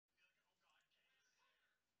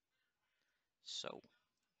So,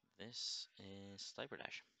 this is Diaper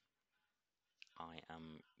Dash. I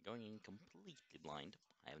am going in completely blind.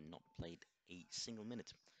 I have not played a single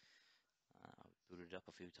minute. I've booted it up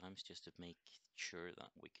a few times just to make sure that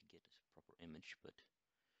we could get a proper image, but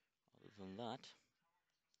other than that,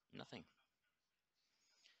 nothing.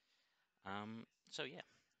 So yeah,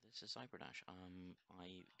 this is Diaper Dash.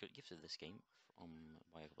 I got gifted this game from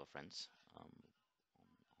by a couple of friends on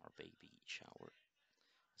our baby shower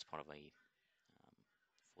as part of a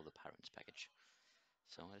for the parents package.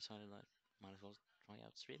 So I decided I might as well try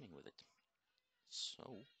out streaming with it.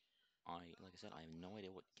 So like I said, I have no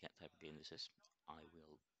idea what type of game this is. I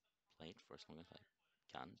will play it for as long as I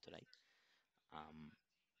can today, um,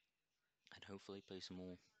 and hopefully play some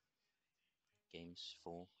more games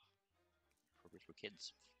for appropriate for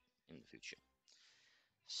kids in the future.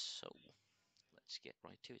 So let's get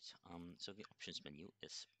right to it. So the options menu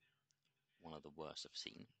is one of the worst I've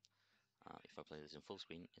seen. If I play this in full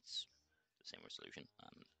screen, it's the same resolution,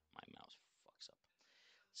 and my mouse fucks up.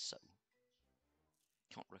 So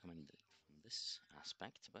can't recommend it from this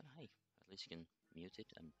aspect, but hey, at least you can mute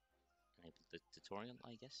it and enable the tutorial,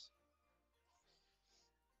 I guess.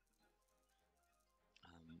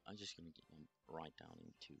 I'm just going to get right down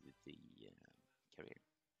into the career.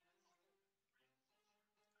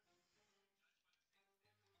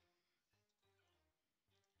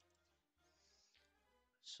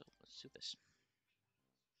 So let's do this.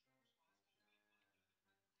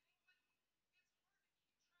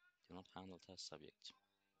 Do not handle test subject.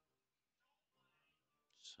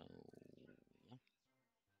 So yeah,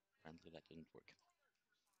 apparently that didn't work.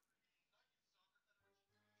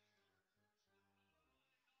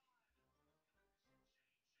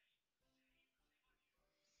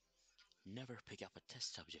 Never pick up a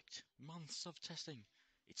test subject. Months of testing.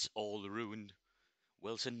 It's all ruined.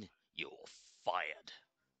 Wilson, you're fired.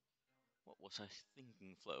 What was I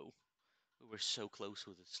thinking, Flo? We were so close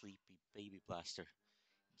with the sleepy baby blaster.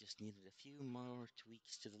 Just needed a few more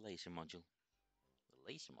tweaks to the laser module. The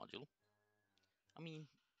laser module? I mean,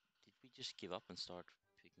 did we just give up and start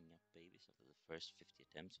picking up babies after the first 50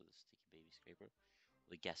 attempts with a sticky baby scraper? Or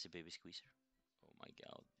the gassy baby squeezer? Oh my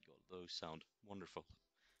god, those sound wonderful.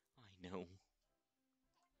 I know.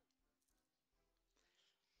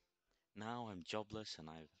 Now I'm jobless and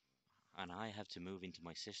I have to move into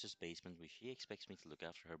my sister's basement where she expects me to look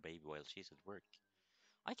after her baby while she's at work.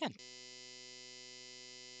 I can't.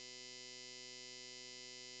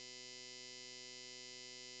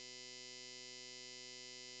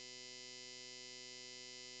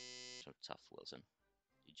 So tough, Wilson.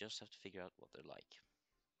 You just have to figure out what they're like.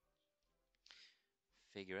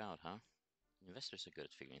 Figure out, huh? Investors are good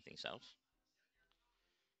at figuring things out.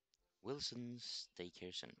 Wilson's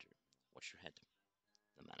Daycare Center. Watch your head.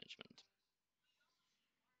 The management.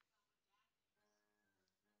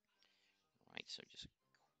 Right, so just a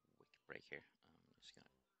quick break here. I'm just gonna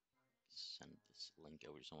send this link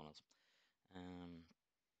over to someone else. Um,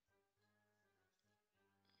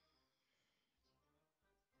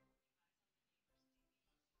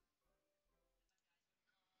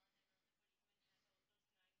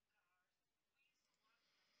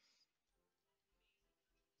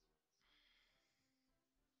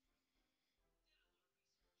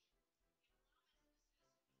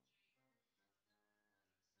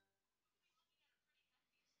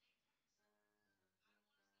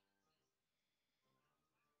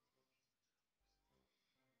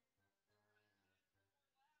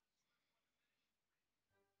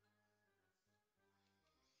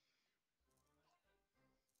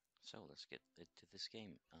 so let's get into this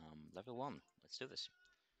game. Level 1. Let's do this.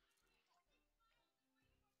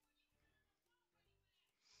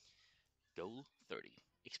 Goal 30.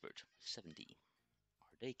 Expert 70.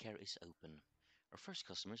 Our daycare is open. Our first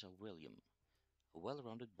customers are William, a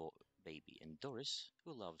well-rounded baby, and Doris,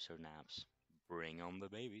 who loves her naps. Bring on the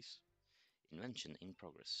babies. Invention in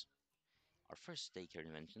progress. Our first daycare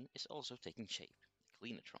invention is also taking shape. The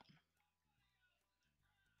Cleanatron.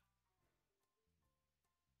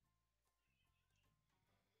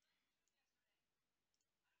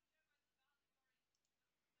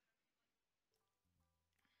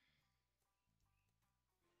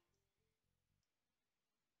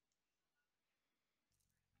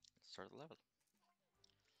 Let's start the level.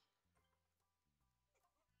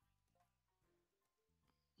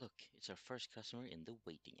 Look, it's our first customer in the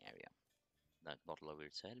waiting area. That bottle over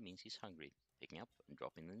its head means he's hungry. Picking up and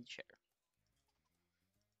dropping in the chair.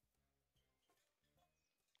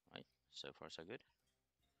 Right, so far so good.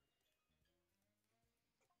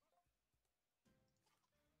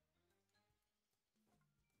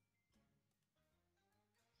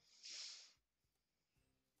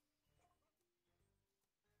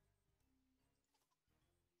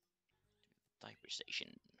 diaper station.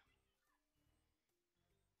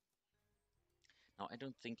 Now, I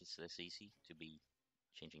don't think it's this easy to be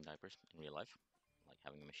changing diapers in real life, like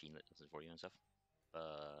having a machine that does it for you and stuff.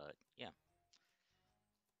 But yeah,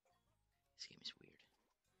 this game is weird.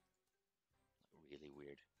 Like, really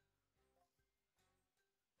weird.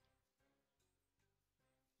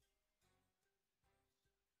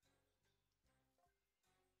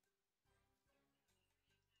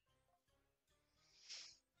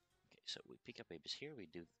 Okay, so we pick up babies here. We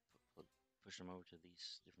do push them over to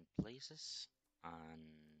these different places, and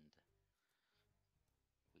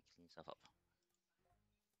we clean stuff up.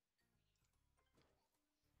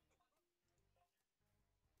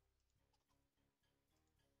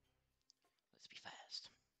 Let's be fast.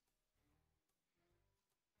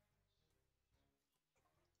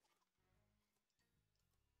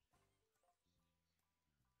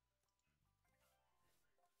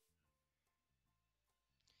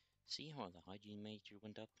 See how the hygiene meter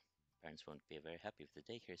went up? Parents won't be very happy if the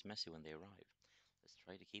daycare is messy when they arrive. Let's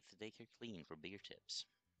try to keep the daycare clean for bigger tips.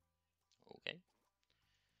 Okay.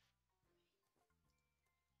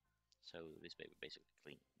 So this baby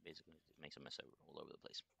basically it makes a mess all over the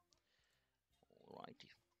place. Alrighty.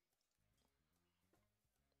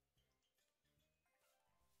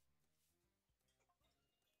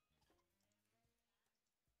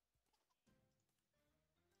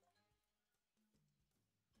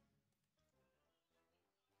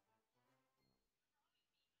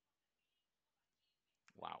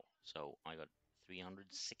 Wow. So I got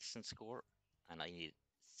 306 in score, and I need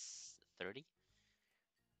 30.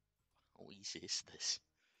 How easy is this?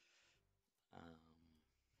 Um,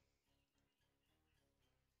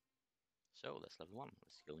 so that's level 1.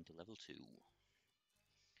 Let's go into level 2.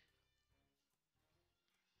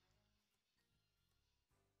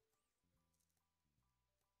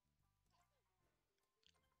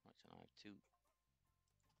 Right, so I have 2.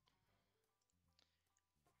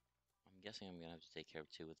 I'm guessing I'm gonna have to take care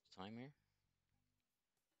of 2 at a time here.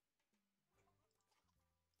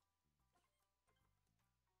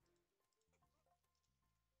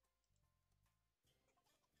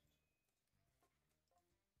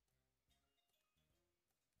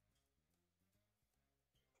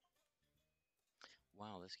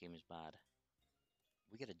 Wow, this game is bad.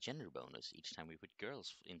 We get a gender bonus each time we put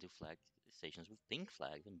girls into flag stations with pink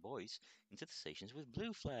flags and boys into the stations with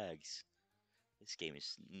blue flags. This game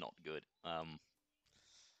is not good.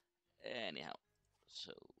 Anyhow,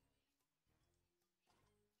 so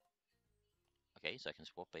okay, so I can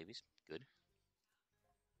swap babies. Good.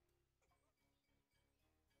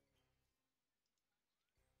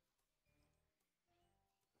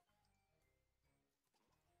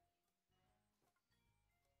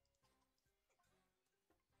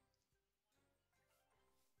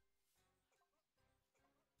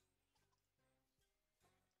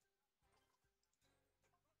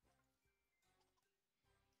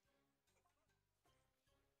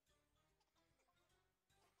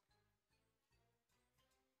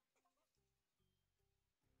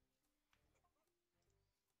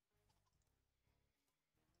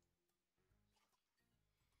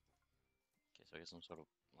 Okay, so I get some sort of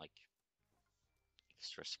like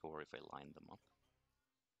extra score if I line them up.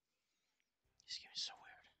 This game is so weird.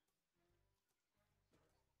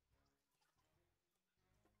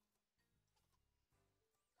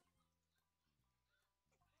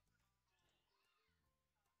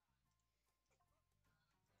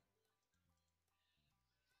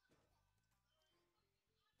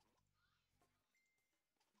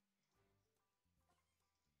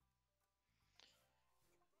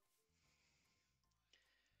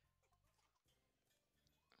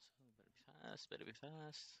 So better be fast, better be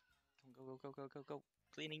fast. Go, go, go, go, go, go.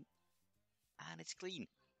 Cleaning. And it's clean.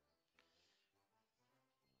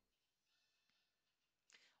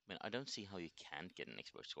 I mean, I don't see how you can't get an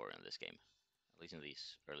expert score in this game. At least in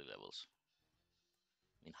these early levels.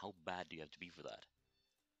 I mean, how bad do you have to be for that?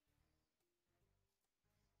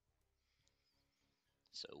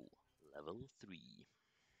 So, level 3.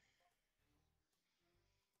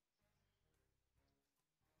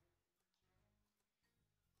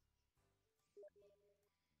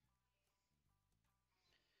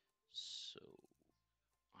 So,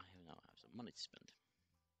 I now have some money to spend.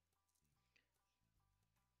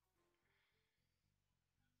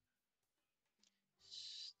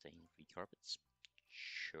 Stain-free carpets.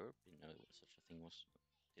 Sure, didn't know such a thing was.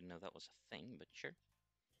 Didn't know that was a thing, but sure.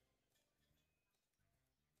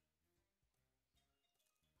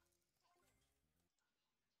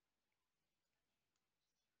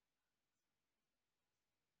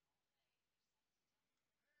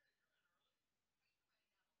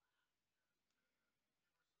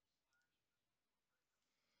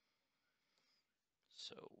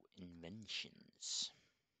 So, inventions.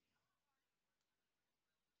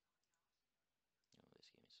 Oh, this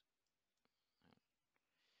game is. He's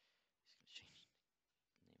gonna change the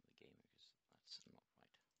name of the game because that's not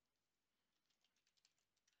right.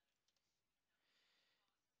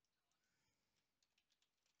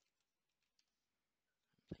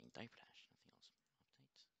 I'm playing Diaper Dash, nothing else.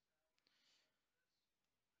 Update.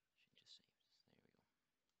 Change the saves.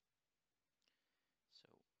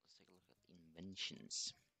 There we go. So let's take a look at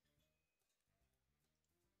inventions.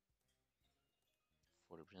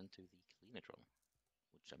 40% to the cleanatron,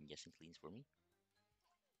 which I'm guessing cleans for me.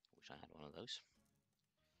 Wish I had one of those.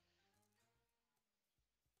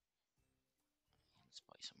 Let's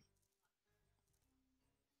buy some.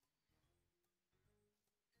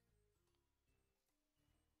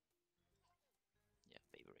 Yeah,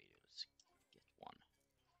 baby radio. Let's get one.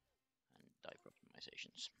 And diaper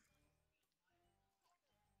optimizations.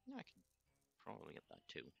 Yeah, I can probably get that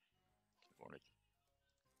too. Can afford it.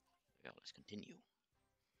 Yeah, let's continue.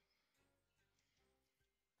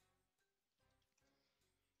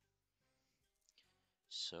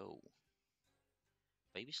 So,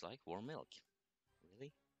 babies like warm milk.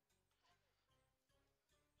 Really?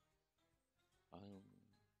 So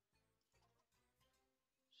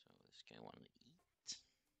this guy wanted to eat.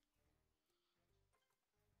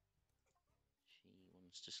 She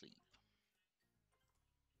wants to sleep.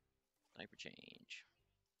 Diaper change.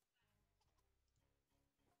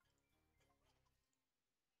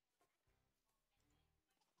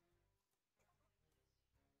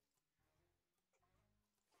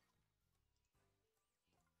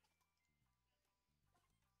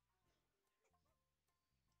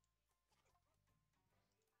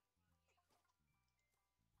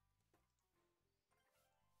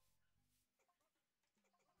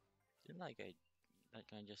 Didn't that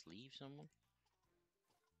guy just leave someone?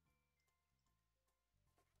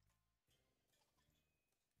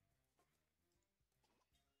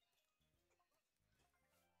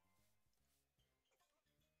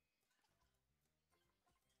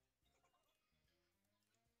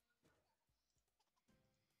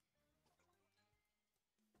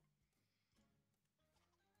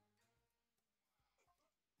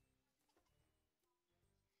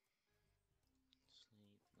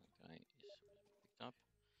 Sleep. That guy is picked up.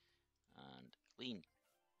 And clean.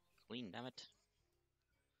 Clean, damn it.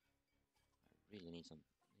 I really need to be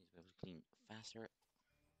able to clean faster.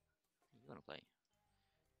 You wanna play?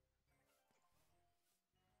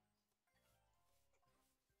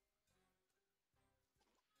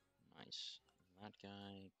 Nice. That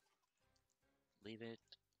guy. Leave it.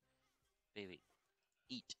 Baby.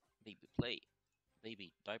 Eat. Baby. Play.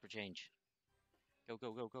 Baby. Diaper change. Go,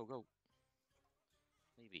 go, go, go, go.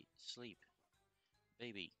 Baby. Sleep.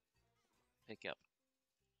 Baby. Pick up.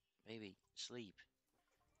 Baby. Sleep.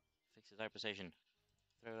 Fix the diaper station.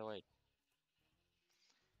 Throw it away.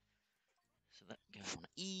 So that guy wanna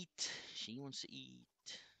eat. She wants to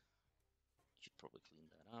eat. Should probably clean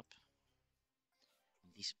that up.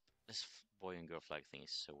 This boy and girl flag thing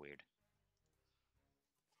is so weird.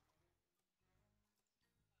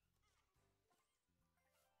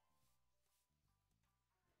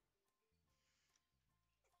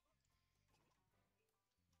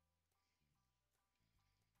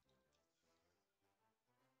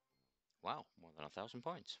 Wow, more than 1,000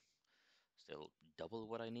 points. Still double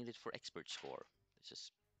what I needed for expert score. This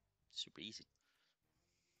is super easy.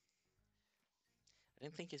 I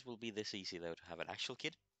didn't think it will be this easy though to have an actual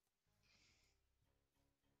kid.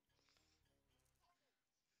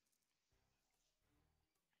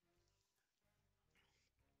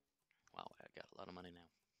 Wow, I got a lot of money now.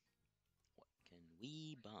 What can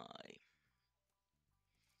we buy?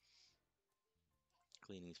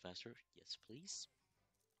 Cleaning is faster. Yes, please.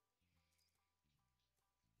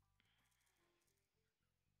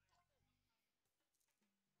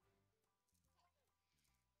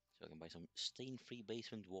 So I can buy some stain-free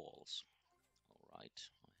basement walls. Alright,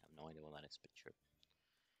 I have no idea what that is, but sure.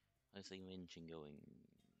 How's the invention going?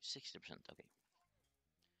 60%, okay.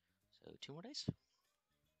 So 2 more days?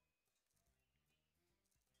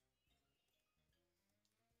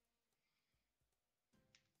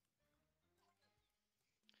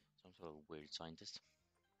 Some sort of weird scientist.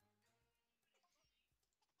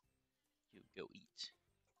 You go eat.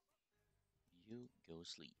 You go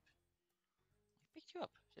sleep. I picked you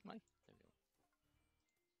up, didn't I? There we go.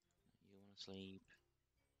 You wanna sleep.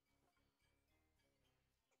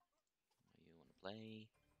 You wanna play.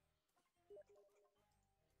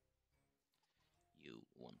 You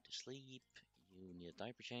want to sleep. You need a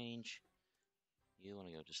diaper change. You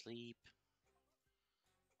wanna go to sleep.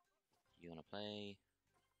 You wanna play.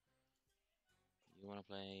 You wanna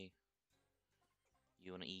play?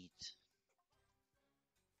 You wanna eat?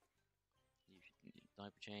 You should need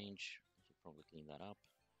diaper change. I should probably clean that up.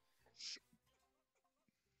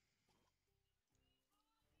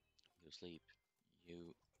 Go sleep.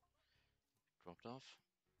 You dropped off.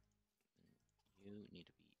 And you need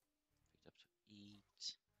to be picked up to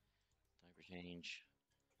eat. Diaper change.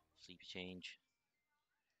 Sleep change.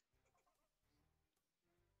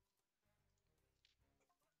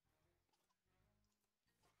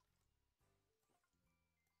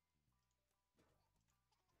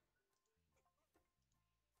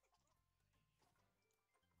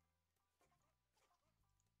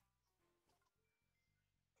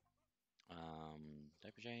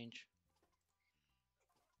 Diaper change.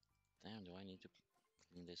 Damn, do I need to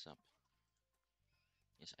clean this up?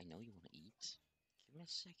 Yes, I know you want to eat. Give me a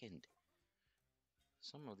second.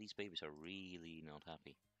 Some of these babies are really not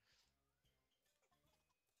happy.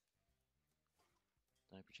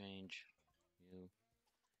 Diaper change. You go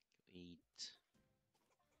eat.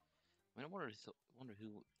 I mean, I wonder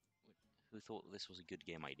who thought this was a good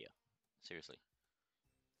game idea. Seriously.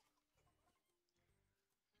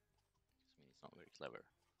 I mean, it's not very clever.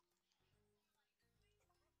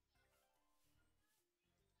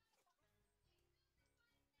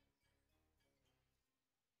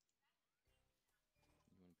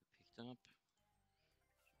 You want to be picked up.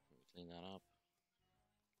 Should probably clean that up.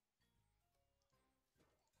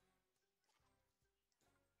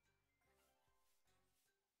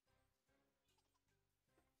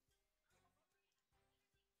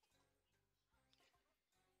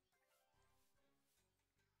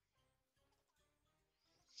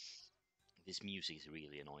 This music is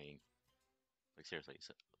really annoying. Like seriously, it's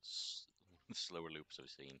one of the slower loops I've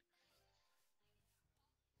seen.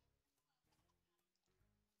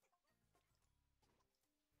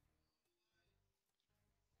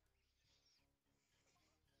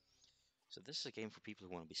 So this is a game for people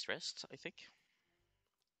who want to be stressed, I think.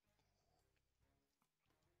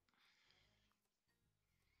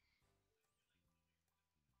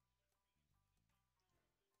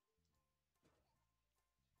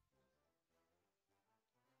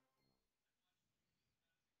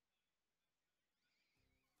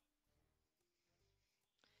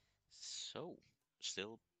 So,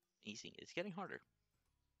 still easy. It's getting harder.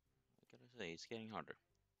 I gotta say, it's getting harder.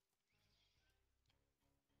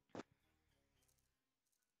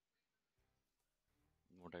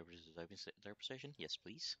 More diaper station? Yes,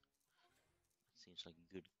 please. Seems like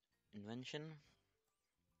a good invention.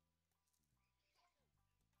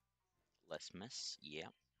 Less mess. Yeah.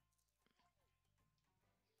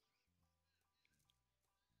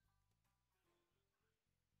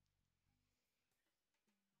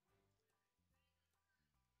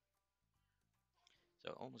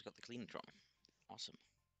 So almost got the clean drum. Awesome.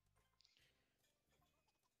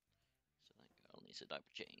 So that girl needs a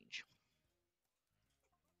diaper change.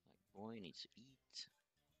 That boy needs to eat.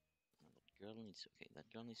 That girl needs. Okay,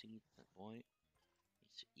 that girl needs to eat. That boy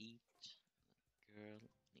needs to eat. That girl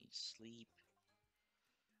needs sleep.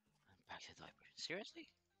 And back to diaper. Seriously?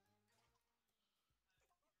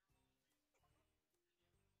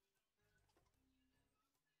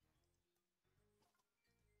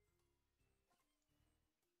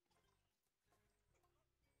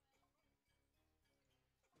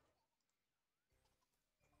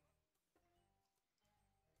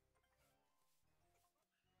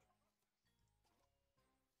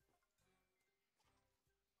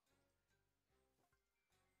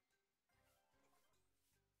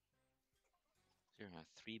 There are now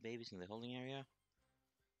 3 babies in the holding area.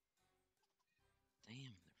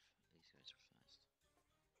 Damn, these guys are fast.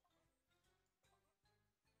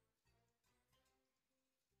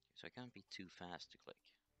 So I can't be too fast to click.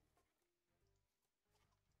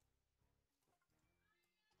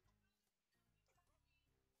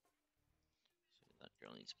 So that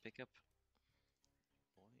girl needs to pick up.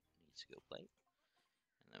 Boy needs to go play.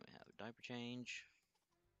 And then we have a diaper change.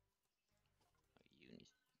 You need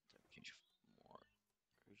diaper change more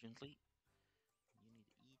urgently. You need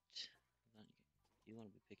to eat. Then you want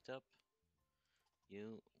to be picked up.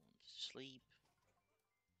 You want to sleep.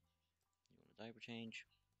 You want a diaper change.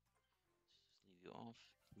 Just leave you off.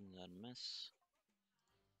 Clean that mess.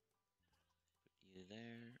 Put you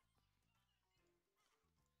there.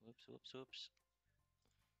 Whoops, whoops, whoops.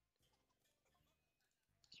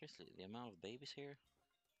 Seriously, the amount of babies here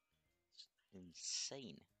is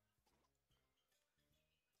insane.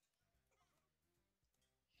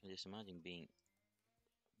 You can just imagine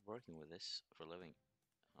working with this for a living.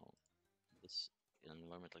 How this in an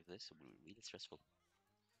environment like this would be really stressful.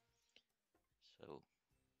 So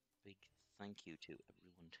big thank you to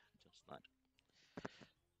everyone who does that.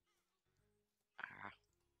 Ah,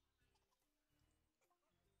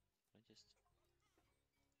 I just.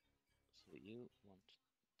 So you want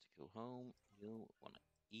to go home, you want to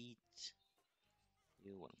eat,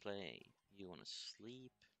 you want to play, you want to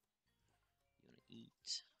sleep, you want to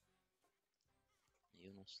eat,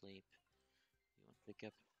 you want to sleep, you want to pick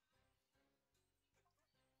up,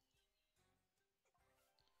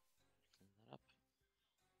 clean that up.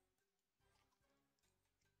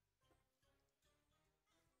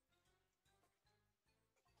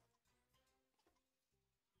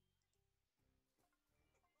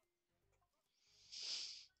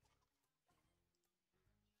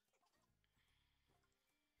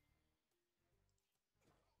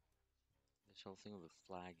 This whole thing with the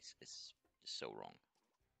flags is just so wrong.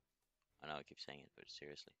 I know I keep saying it, but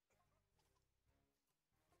seriously.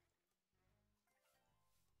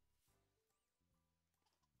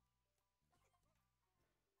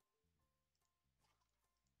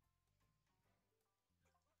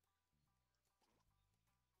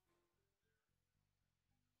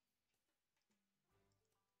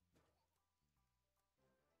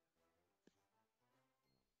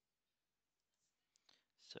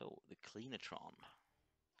 So, the Cleanatron.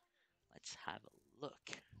 Let's have a look.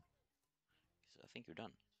 Because I think you're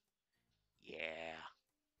done. Yeah.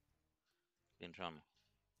 Cleanatron.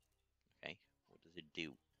 Okay, what does it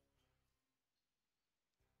do?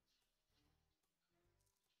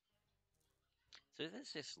 So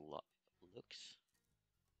this just looks.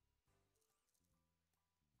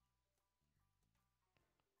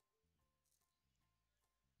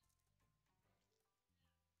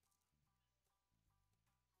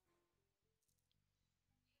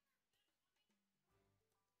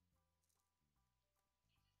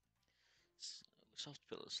 Soft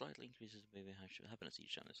pillow slightly increases baby happiness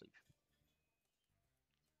each time they sleep.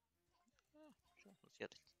 Oh, sure, let's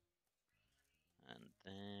get it. And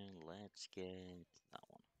then let's get that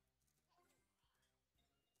one.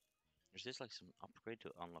 Is this like some upgrade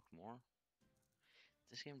to unlock more?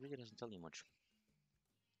 This game really doesn't tell you much.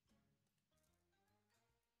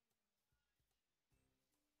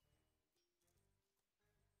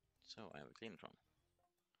 So I have a Cleanatron.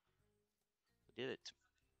 We did it.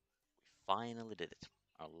 We finally did it.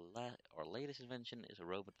 Our latest invention is a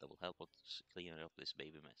robot that will help us clean up this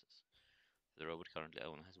baby messes. The robot currently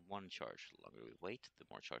only has one charge. The longer we wait, the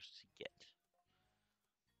more charges he get.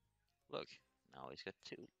 Look, now he's got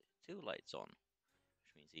two lights on,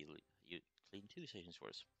 which means you clean 2 stations for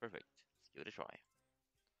us. Perfect. Let's give it a try.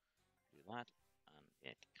 Do that, and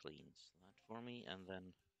it cleans that for me, and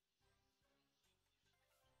then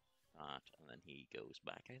that, and then he goes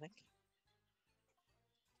back, I think.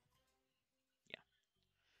 Yeah,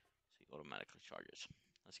 so he automatically charges.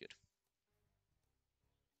 That's good.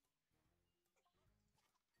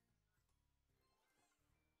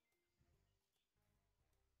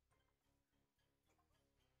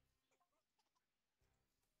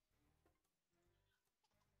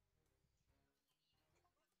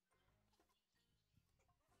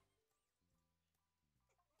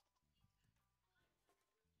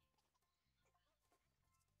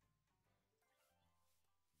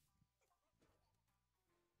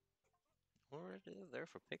 Already there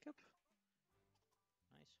for pickup.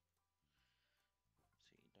 Nice.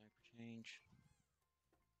 Let's see, diaper change.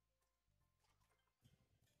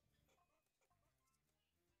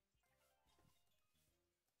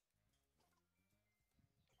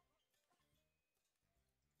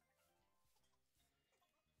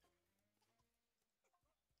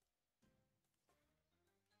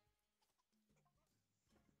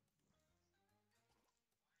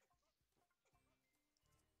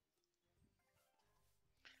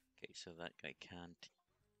 Okay, so that guy can't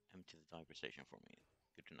empty the diaper station for me.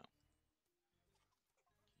 Good to know.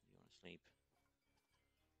 You want to sleep?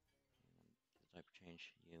 You want the diaper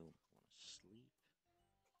change? You want to sleep?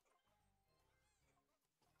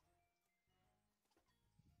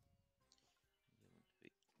 You want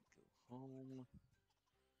to go home? You want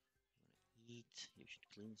to eat? You should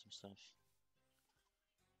clean some stuff.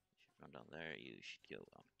 You should run down there. You should go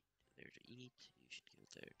up there to eat. You should go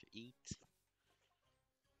there to eat.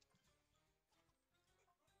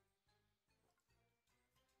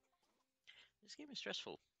 This game is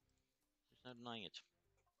stressful. There's no denying it.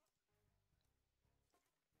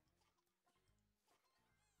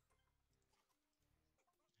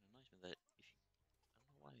 It annoys me that if you,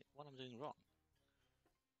 I don't know what I'm doing wrong.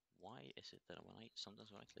 Why is it that sometimes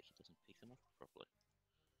when I click, it doesn't pick them up properly?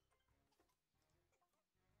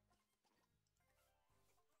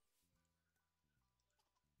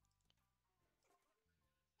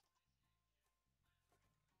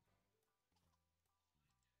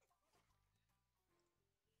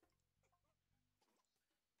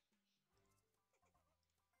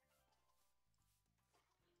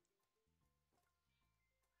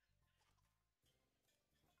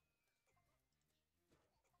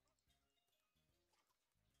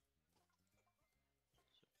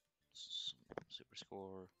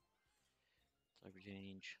 score. Diaper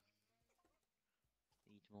change.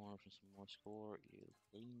 Eat more for some more score. You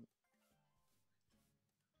clean.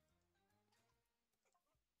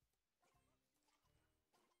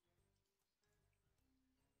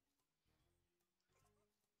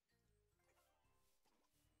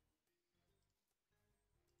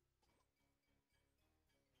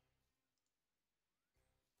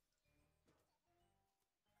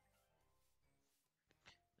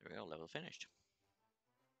 There we go, level finished.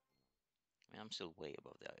 I mean, I'm still way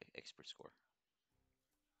above the expert score.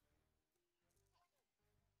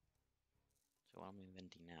 So what am I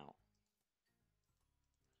inventing now?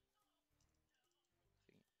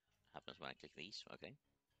 Happens when I click these, okay.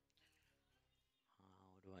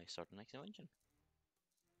 How do I start the next invention?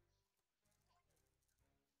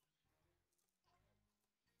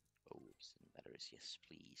 Oh, extend batteries, yes,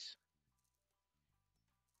 please.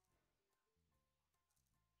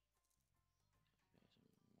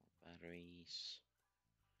 Some more batteries.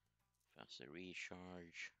 Faster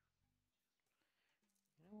recharge.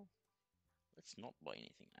 You know, let's not buy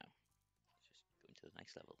anything now. Let's just go into the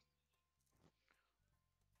next level.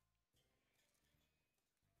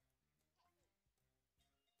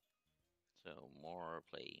 So more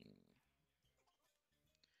playing.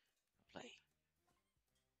 Play.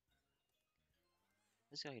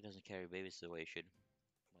 This guy doesn't carry babies the way he should,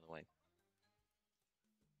 by the way.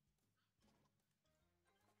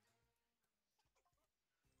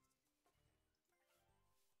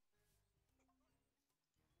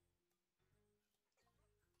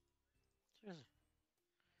 Seriously.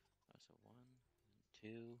 Oh, so 1, and 2,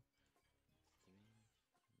 3, and that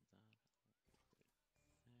there.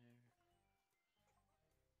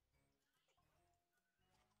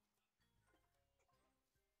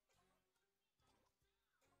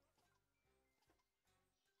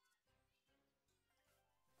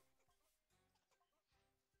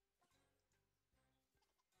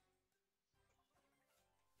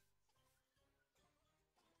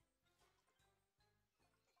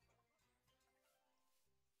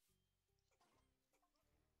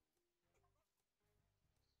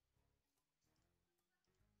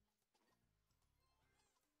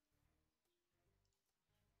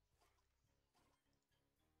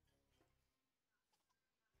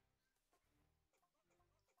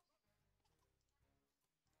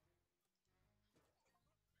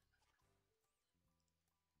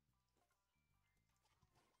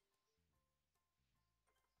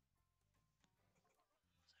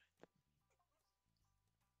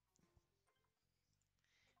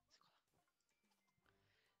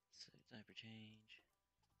 So diaper change.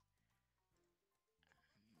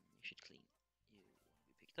 You should clean. You want to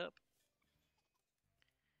be picked up.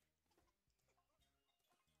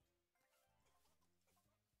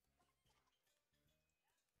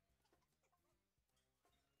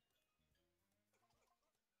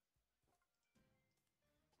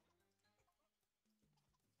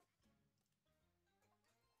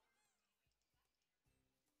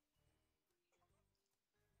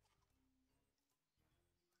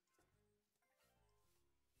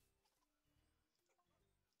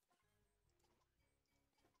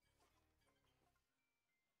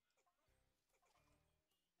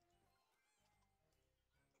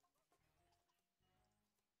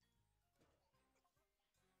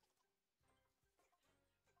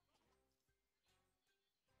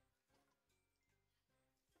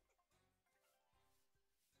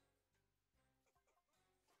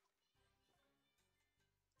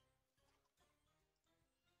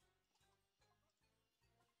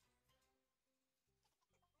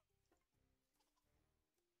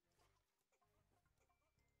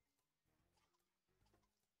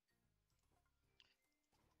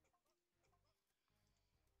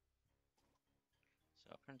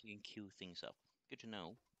 So apparently you can queue things up. Good to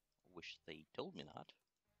know. I wish they told me that.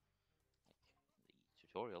 Like the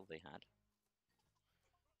tutorial they had.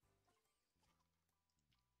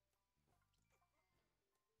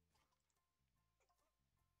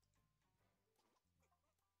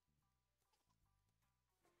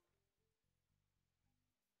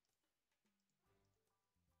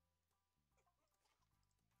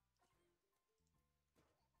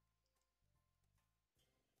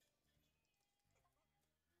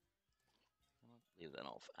 I'll leave that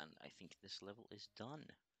off, and I think this level is done.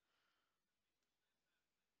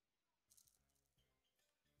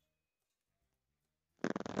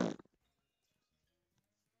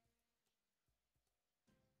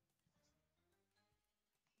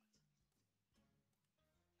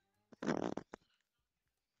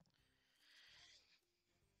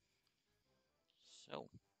 So,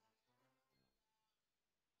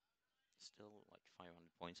 still like 500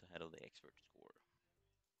 points ahead of the expert score.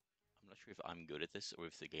 not sure if I'm good at this or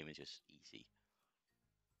if the game is just easy,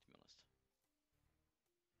 to be honest.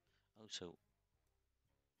 Oh, so,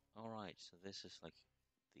 alright, so this is like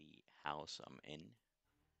the house I'm in.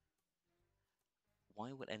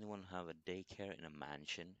 Why would anyone have a daycare in a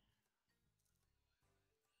mansion?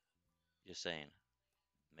 Just saying.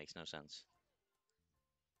 Makes no sense.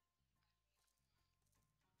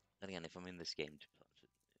 Then again, if I'm in this game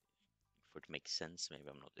for it to make sense, maybe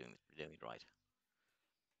I'm not doing it right.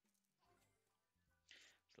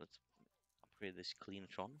 So let's upgrade this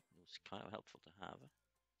Cleanatron. It was kind of helpful to have.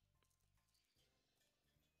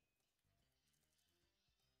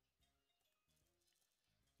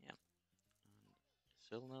 Yeah. And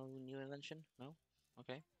still no new invention? No?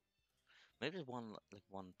 Okay. Maybe there's one like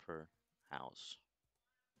one per house.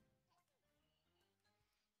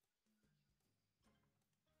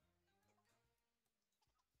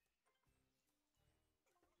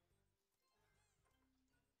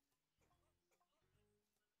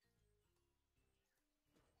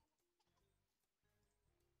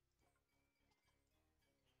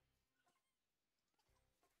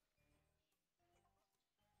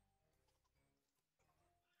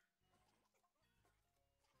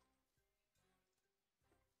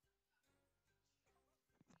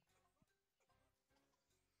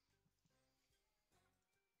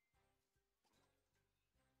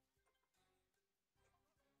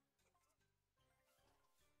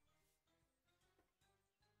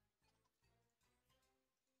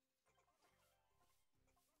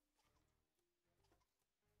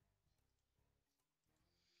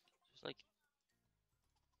 Just like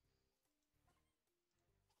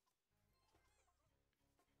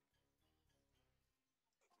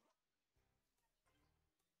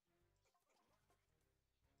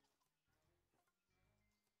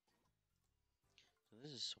so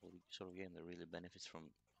this is sort of game that really benefits from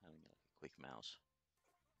having like a quick mouse.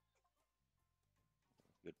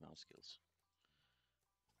 Good mouse skills.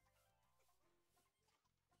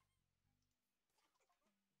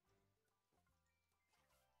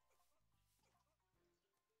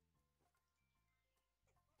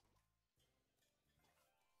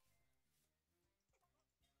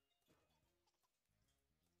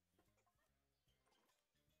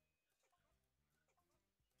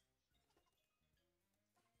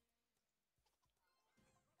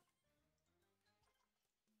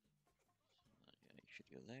 Yeah, you should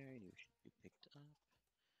go there, you should be picked up.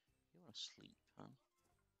 You wanna sleep, huh?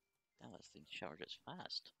 Damn, that thing charges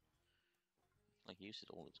fast. Like you use it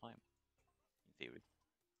all the time, in theory.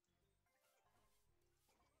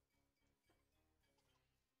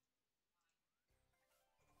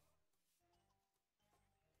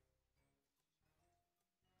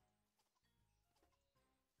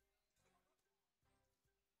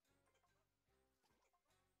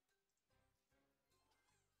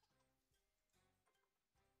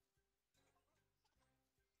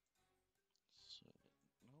 So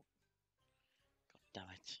nope. God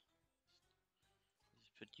damn it.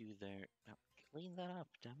 Just put you there. Now clean that up,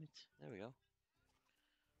 damn it. There we go.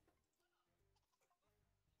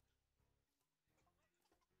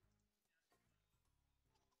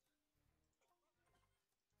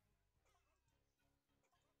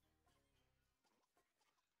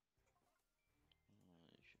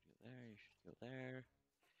 You should go there, you should go there.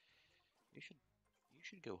 You should you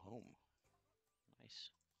should go home.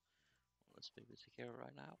 Nice. Well, let's be able to take care of it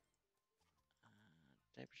right now.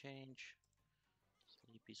 Diaper change.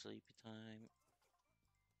 Sleepy, sleepy time.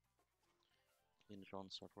 Clean it on,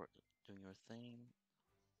 start doing your thing.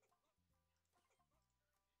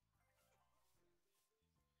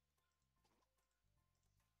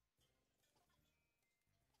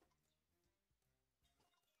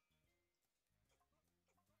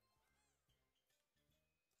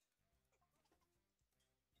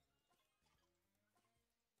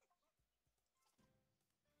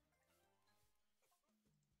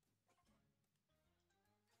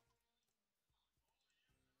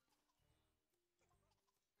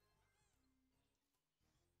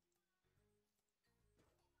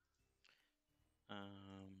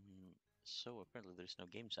 So apparently there's no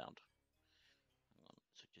game sound. Hang on,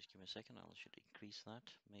 so just give me a second, I should increase that.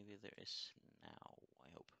 Maybe there is now, I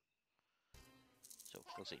hope. So,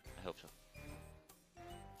 we'll see, I hope so.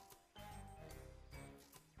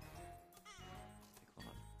 Pick one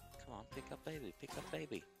up. Come on, pick up baby, pick up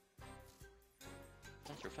baby.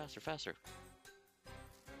 Faster, faster, faster.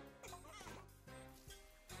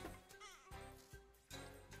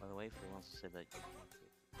 By the way, if you want to say that you can't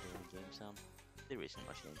hear any game sound, there isn't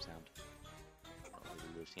much game sound. Not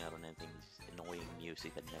really losing out on anything. It's just annoying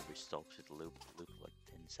music that never stops. It'll loop for like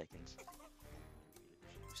 10 seconds. I really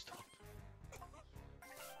wish it would stop.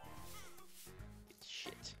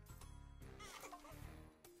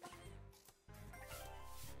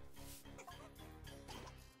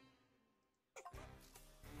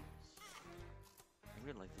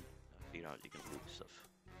 out, you can move stuff.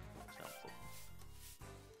 It's helpful.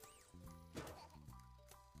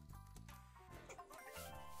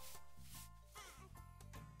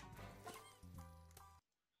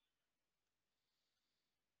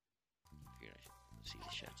 Here, I should see the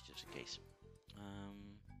chat just in case.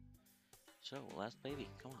 So, last baby,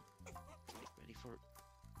 come on. Get ready for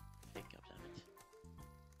pickup, damn it.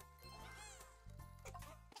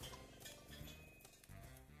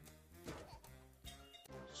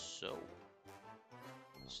 So,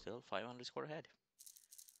 still 500 score ahead.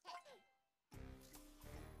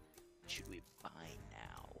 Should we buy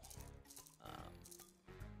now?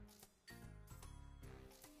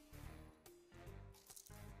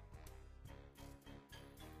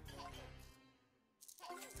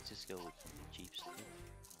 Let's just go with the cheap stuff.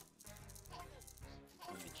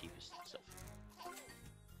 The cheapest stuff. There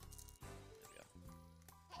we go.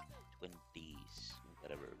 20s,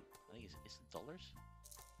 whatever. I think it's dollars.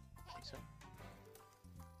 I think so.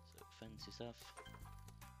 So fancy stuff.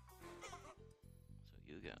 So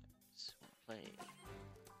you guys wanna play?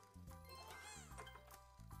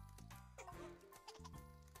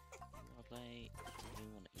 You wanna play? You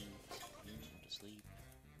wanna eat? You wanna sleep?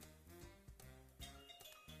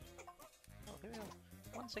 Oh, here we go.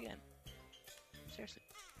 Once again. Seriously,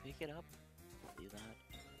 pick it up. Do that.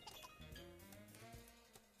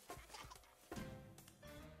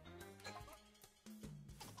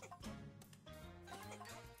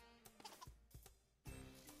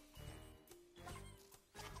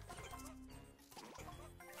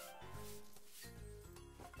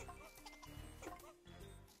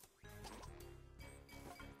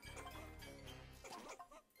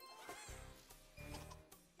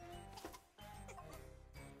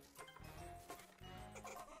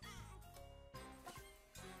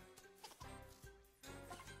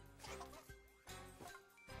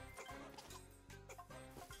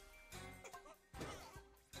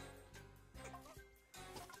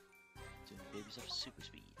 Babies have super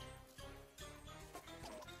speed.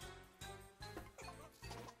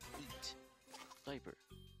 Eat. Diaper.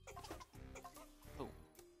 Boom.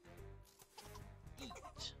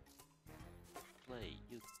 Eat. Play.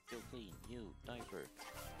 You go clean. You diaper.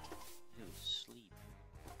 You sleep.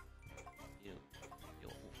 You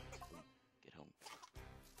home. Get home.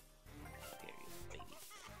 Here you baby.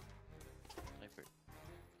 Diaper.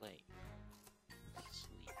 Play.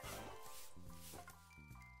 Sleep.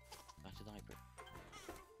 Back to diaper.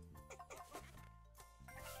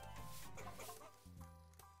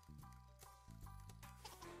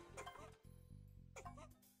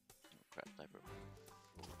 Oh crap, diaper.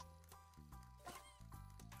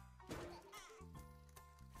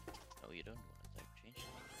 Oh, you don't want a diaper change.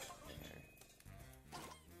 There.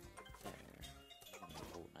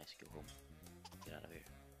 Oh, nice, go home. Get out of here.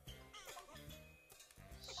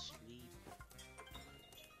 Sleep.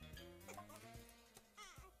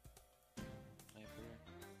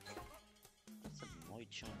 That's a annoyed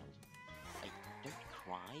child. Don't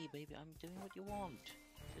cry, baby. I'm doing what you want.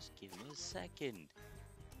 Just give me a second.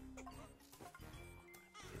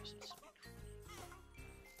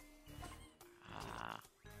 Ah.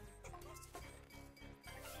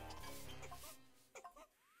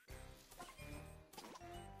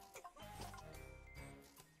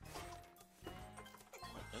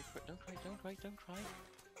 Don't cry, don't cry, don't cry.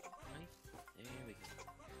 Cry. There we go.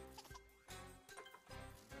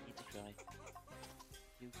 Need to cry.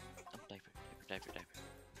 You. Oh, diaper.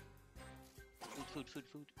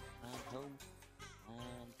 Food. And home.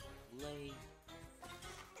 And play.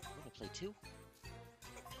 Wanna play too?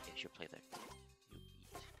 Yeah, sure, play there. You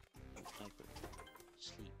eat. You diaper.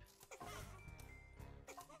 Sleep.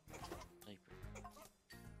 Diaper.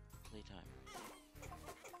 Playtime.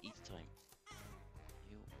 Eat time.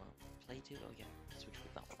 You play too? Oh yeah, switch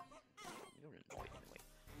with that one. You're annoyed anyway.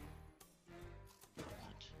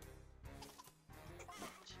 What?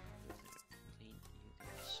 Eat. Clean. You go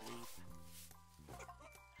sleep.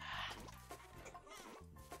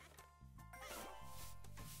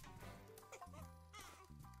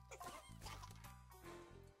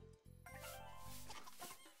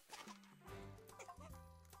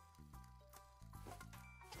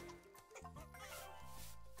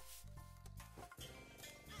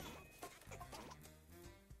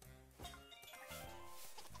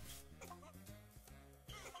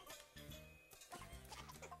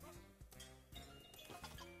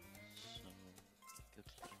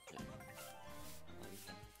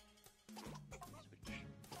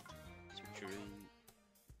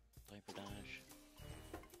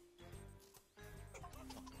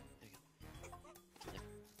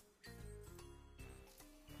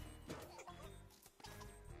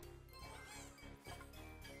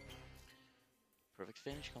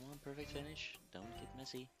 finish. Come on, perfect finish. Don't get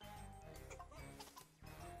messy.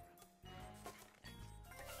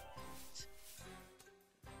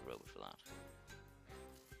 Robot for that.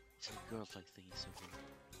 Some girl flag thing is so cool.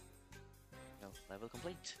 Go, level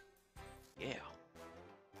complete. Yeah.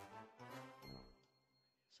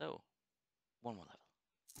 So, one more level.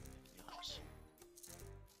 New house.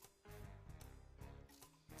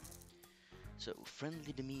 So,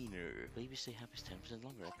 friendly demeanor. Babies stay happy 10%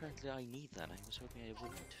 longer. Apparently I need that. I was hoping I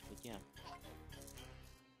wouldn't, but yeah.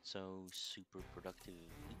 So, super productive.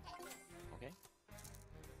 Okay.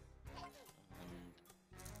 And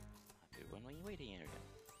happy runway waiting area.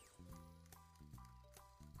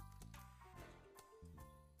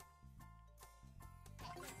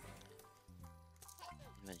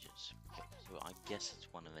 Inventions. Okay, so I guess it's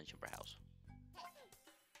one invention per house.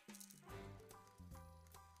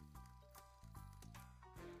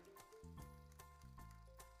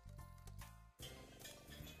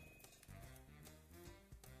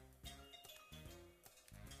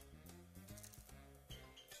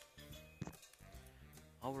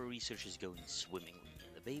 Our research is going swimmingly,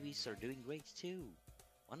 and the babies are doing great too.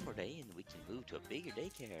 One more day and we can move to a bigger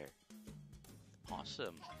daycare.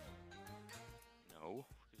 Awesome. No,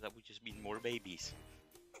 because that would just mean more babies.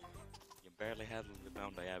 You can barely handle the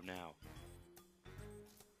amount I have now.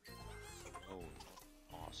 Oh,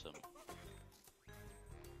 awesome.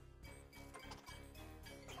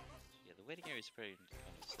 So yeah, the waiting area is very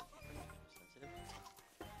kind of sensitive.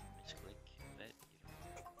 Misclick, that,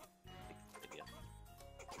 pick the baby up.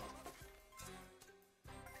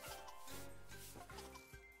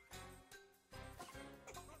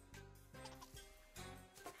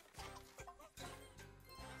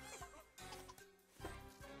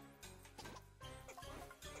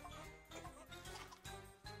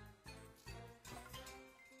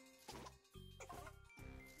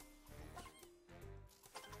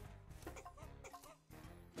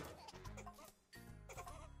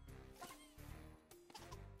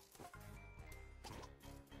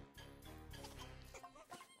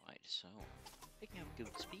 So, picking up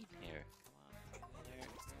good speed here. Come on, there,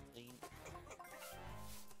 clean.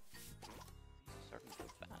 These are starting to go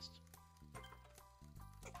fast.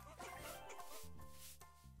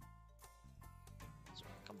 So,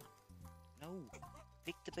 come on. No!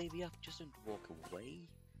 Pick the baby up, just don't walk away.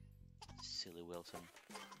 Silly Wilson.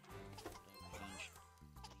 Don't change.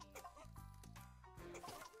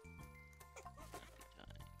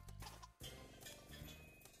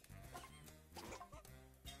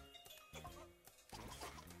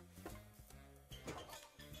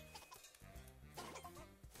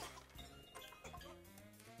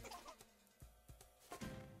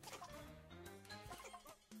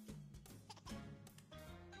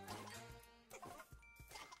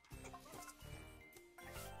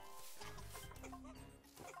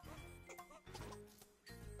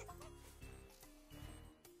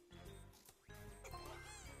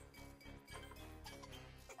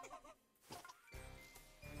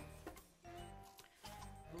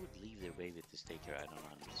 Who would leave their baby at this daycare? I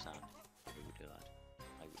don't understand. Who would do that?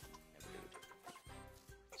 I would never do it.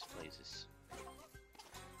 This place is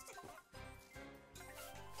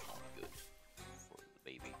not good for the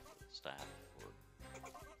baby, for the staff, or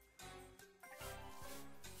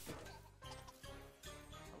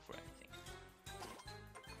for anything.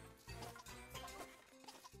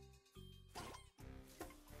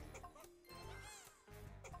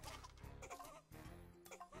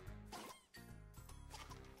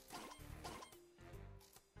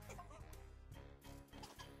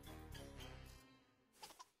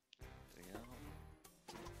 There we go.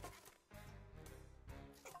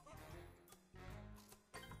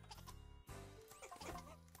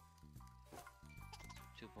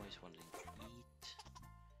 Two boys wanting to eat.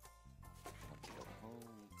 Want to go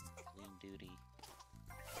home. Clean duty.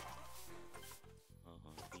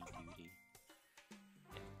 Clean duty.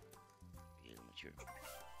 Yeah. Be a little mature. There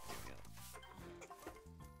we go.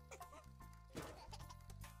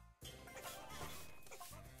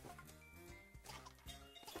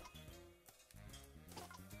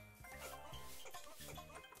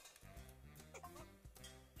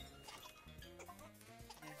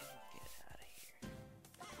 Get out of here.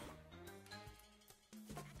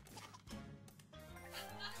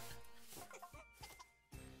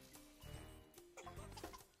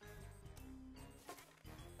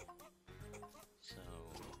 So,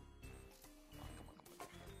 come on.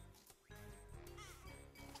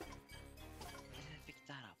 I didn't pick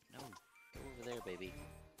that up. No, go over there, baby.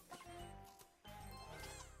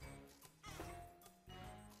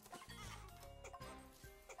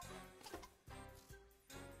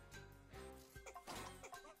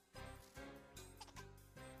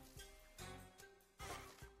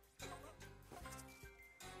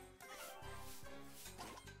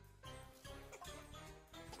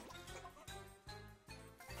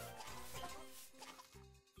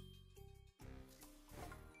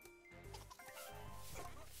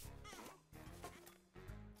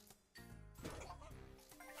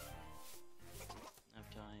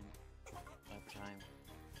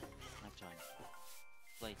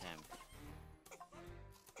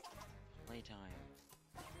 playtime.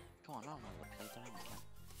 Come on, not another playtime.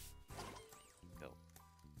 Go.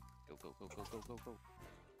 Go, go, go, go, go, go, go.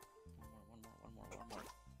 One more.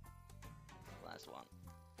 Last one.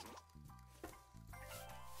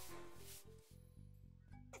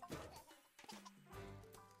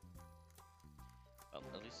 Well,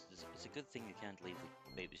 at least it's a good thing you can't leave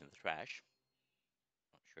the babies in the trash.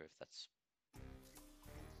 Not sure if that's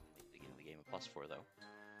giving the game a plus for, though.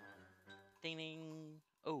 Ding ding!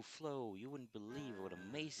 Oh, Flo, you wouldn't believe what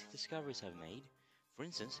amazing discoveries I've made. For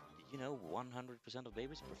instance, did you know 100% of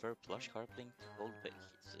babies prefer plush carpeting to cold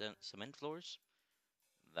cement floors?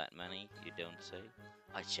 That many, you don't say?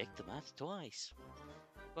 I checked the math twice.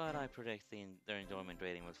 But I predict their enjoyment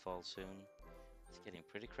rating will fall soon. It's getting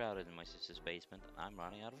pretty crowded in my sister's basement, and I'm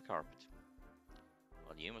running out of carpet.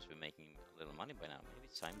 Well, you must be making a little money by now. Maybe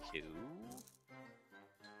it's time to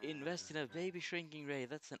invest in a baby shrinking ray.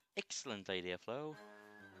 That's an excellent idea, Flo.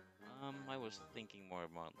 I was thinking more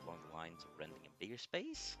along the lines of renting a bigger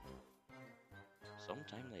space.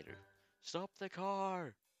 Sometime later. Stop the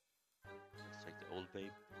car! Looks like the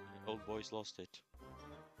old boy's lost it.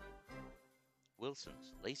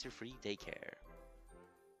 Wilson's laser-free daycare.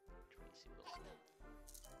 Tracy Wilson.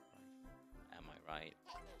 Right. Am I right?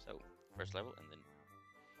 So, first level and then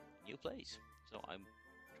new place. So I'm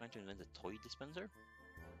trying to invent a toy dispenser.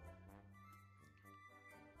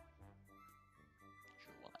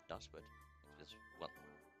 Sure what that does, but it's, well,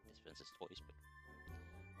 dispenses toys, but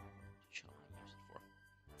what shall I use it for?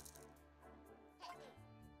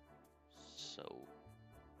 So,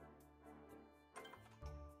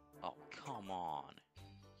 oh come on,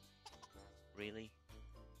 really?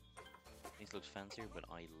 This looks fancier, but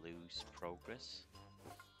I lose progress.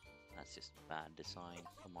 That's just bad design.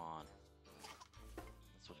 Come on.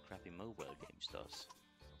 That's what crappy mobile games does.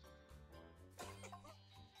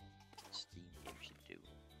 Steam game should do.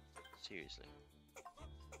 Seriously.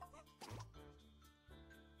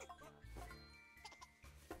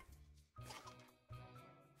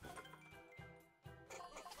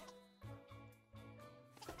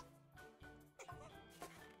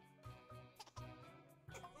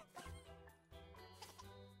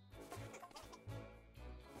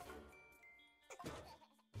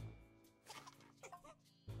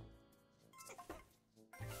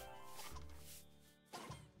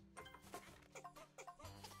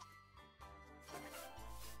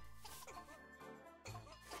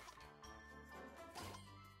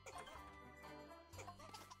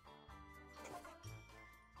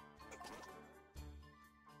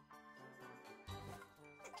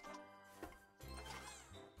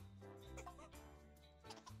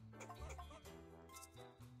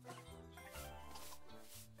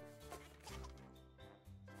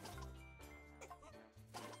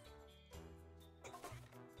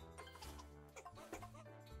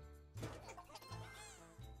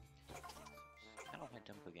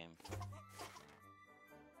 Diaper game.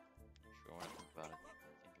 Sure, I think about it.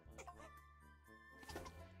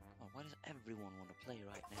 Come on, why does everyone want to play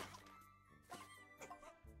right now?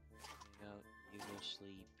 You go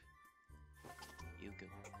sleep. You go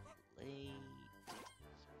play.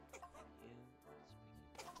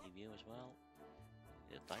 Leave you as well.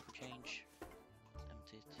 Need a diaper change.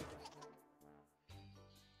 Empty it.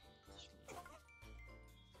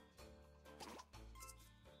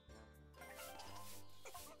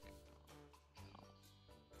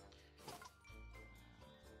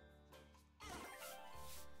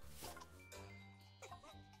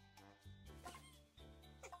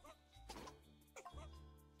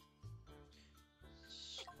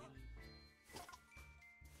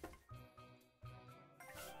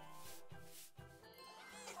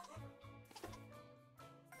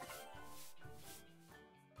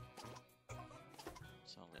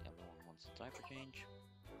 Suddenly everyone wants a diaper change.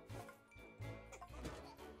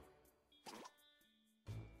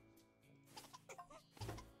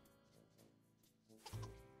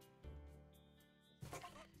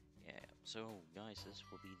 Yeah, so guys, this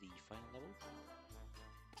will be the final level.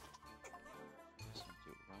 Just need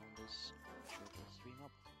to round this and short the stream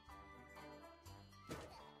up.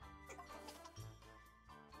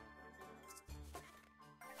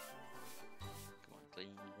 Come on,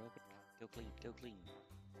 clean robot. Go clean, go clean.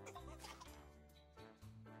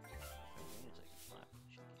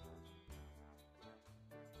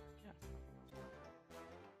 Yeah.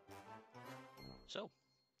 So,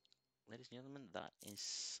 ladies and gentlemen, that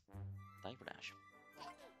is Diaper Dash.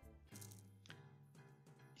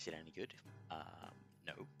 Is it any good?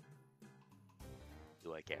 No.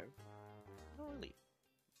 Do I care? Not really.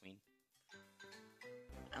 I mean,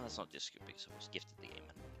 and that's not just good because I was gifted the game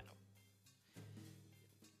and kind of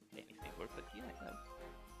didn't pay anything for it, but yeah,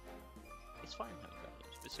 it's fine having crap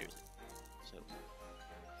games, but seriously. So,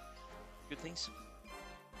 good things,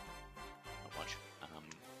 not much.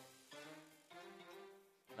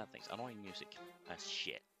 Bad things, annoying music, that's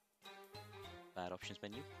shit. Bad options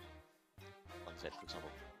menu, like I said, for example.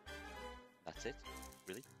 That's it?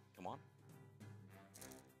 Really? Come on.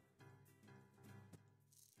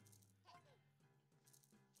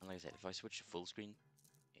 And like I said, if I switch to full screen,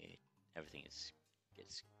 everything gets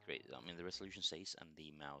great. I mean, the resolution stays, and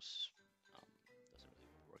the mouse doesn't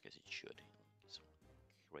really work as it should. Get some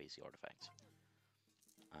crazy artifacts.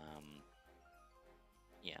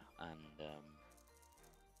 Yeah, and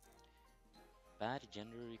bad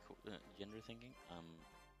gender thinking.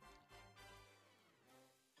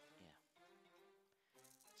 Yeah.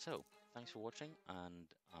 So, thanks for watching, and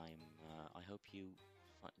I hope you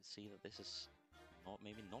see that this is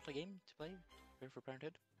maybe not a game to play prepare for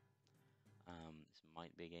parenthood. This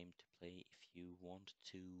might be a game to play if you want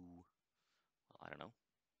to, well, I don't know,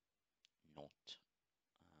 not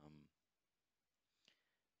um,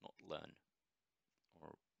 not learn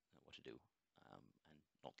or what to do, and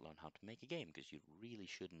not learn how to make a game, because you really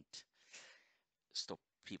shouldn't stop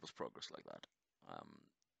people's progress like that.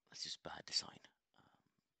 That's just bad design.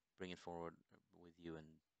 Bring it forward with you and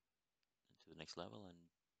to the next level and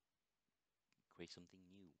create something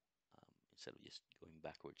new, instead of just going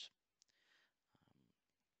backwards.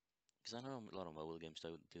 Because I know a lot of mobile games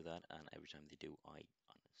don't do that, and every time they do, I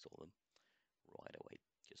uninstall them right away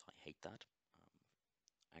because I hate that.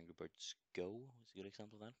 Angry Birds Go is a good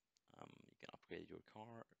example of that. You can upgrade your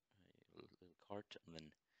car, little cart, and then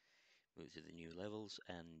move to the new levels,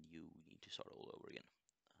 and you need to start all over again.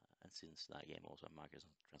 And since that game also has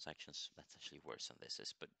microtransactions, that's actually worse than this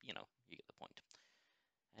is, but you know, you get the point.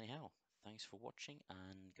 Anyhow, thanks for watching,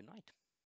 and good night.